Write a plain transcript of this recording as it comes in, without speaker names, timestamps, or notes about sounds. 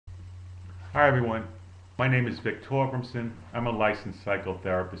Hi everyone, my name is Vic Torgrimson. I'm a licensed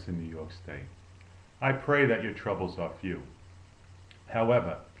psychotherapist in New York State. I pray that your troubles are few.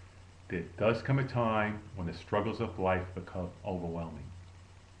 However, there does come a time when the struggles of life become overwhelming.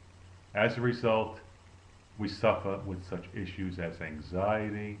 As a result, we suffer with such issues as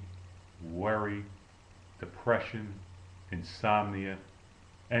anxiety, worry, depression, insomnia,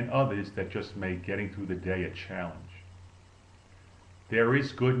 and others that just make getting through the day a challenge. There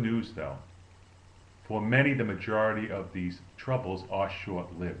is good news though. For many, the majority of these troubles are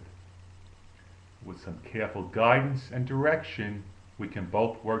short-lived. With some careful guidance and direction, we can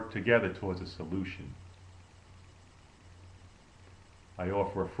both work together towards a solution. I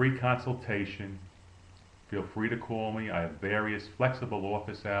offer a free consultation. Feel free to call me. I have various flexible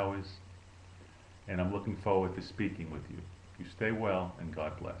office hours, and I'm looking forward to speaking with you. You stay well, and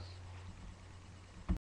God bless.